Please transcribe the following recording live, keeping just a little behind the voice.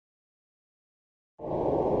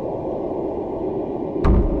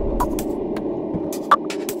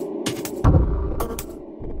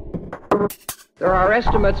There are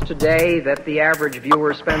estimates today that the average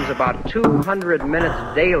viewer spends about 200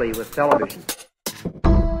 minutes daily with television.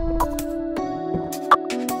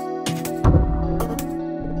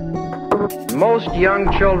 Most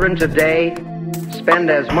young children today spend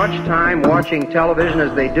as much time watching television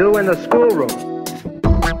as they do in the schoolroom.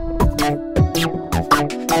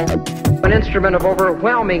 An instrument of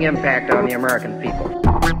overwhelming impact on the American people.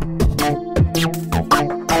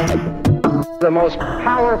 The most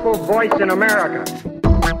powerful voice in America.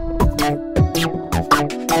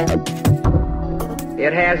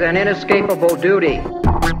 It has an inescapable duty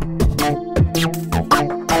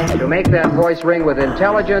to make that voice ring with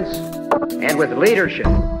intelligence and with leadership.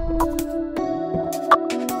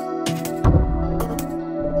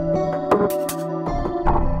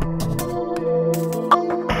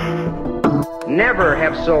 Never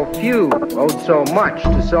have so few owed so much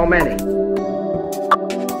to so many.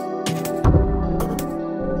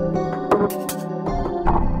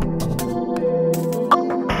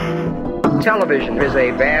 Television is a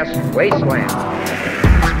vast wasteland.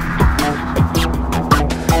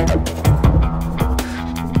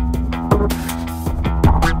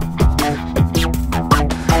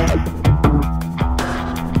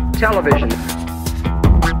 Television.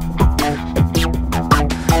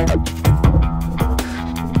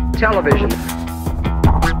 Television.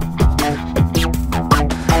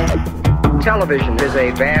 Television is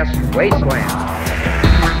a vast wasteland.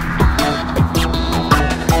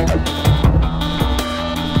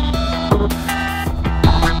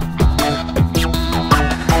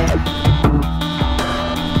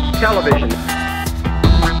 Television.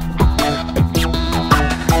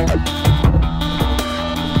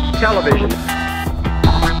 Television.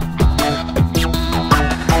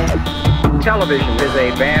 Television is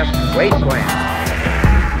a vast wasteland.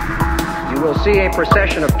 You will see a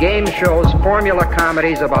procession of game shows, formula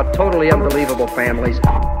comedies about totally unbelievable families,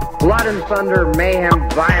 blood and thunder, mayhem,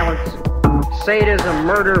 violence, sadism,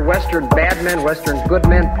 murder, Western bad men, Western good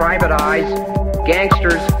men, private eyes,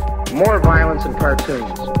 gangsters, more violence and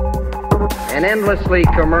cartoons. And endlessly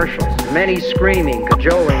commercials, many screaming,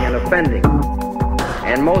 cajoling, and offending.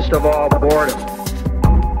 And most of all, boredom.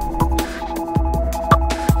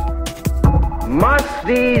 Must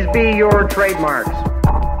these be your trademarks?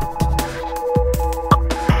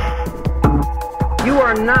 You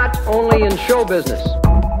are not only in show business.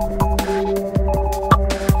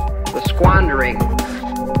 The squandering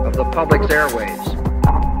of the public's airwaves.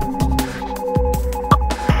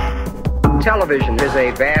 Television is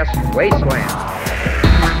a vast wasteland.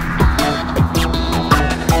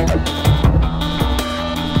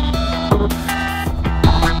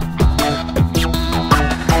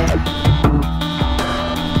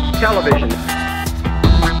 Television.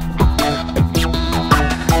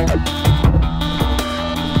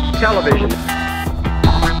 Television.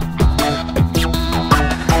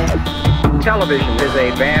 Television is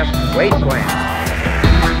a vast wasteland.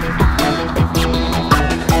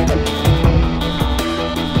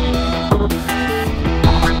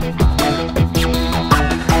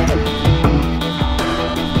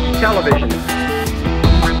 Television.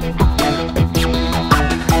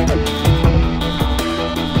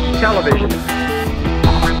 Television.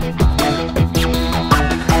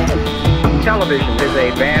 Television is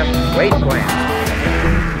a vast wasteland.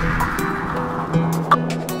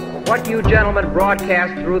 What you gentlemen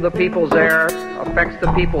broadcast through the people's air affects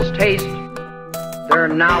the people's taste, their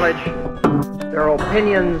knowledge, their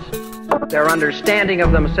opinions, their understanding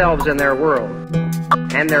of themselves and their world,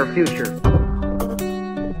 and their future.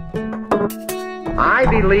 I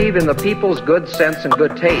believe in the people's good sense and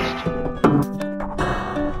good taste.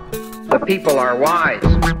 The people are wise.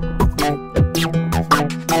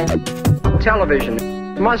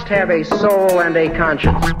 Television must have a soul and a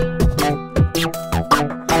conscience.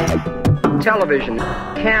 Television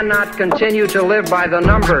cannot continue to live by the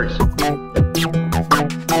numbers.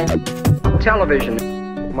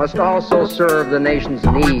 Television must also serve the nation's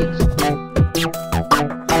needs.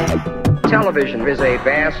 Television is a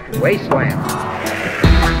vast wasteland.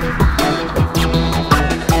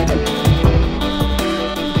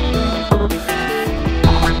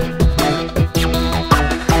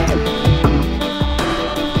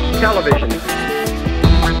 Television.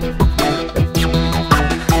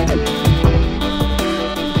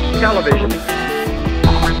 Television.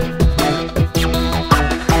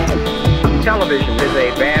 Television is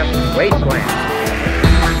a vast wasteland.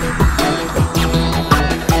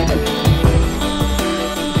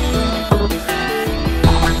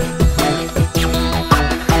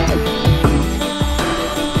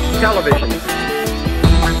 Television.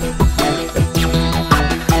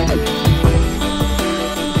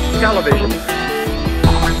 Television.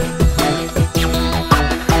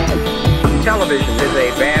 television is a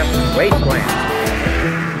vast wasteland.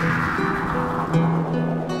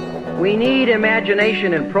 We need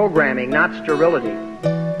imagination in programming, not sterility.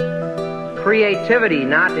 Creativity,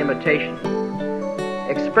 not imitation.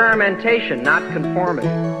 Experimentation, not conformity.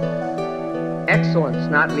 Excellence,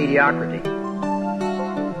 not mediocrity.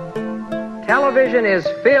 Television is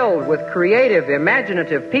filled with creative,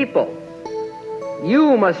 imaginative people.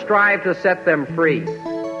 You must strive to set them free.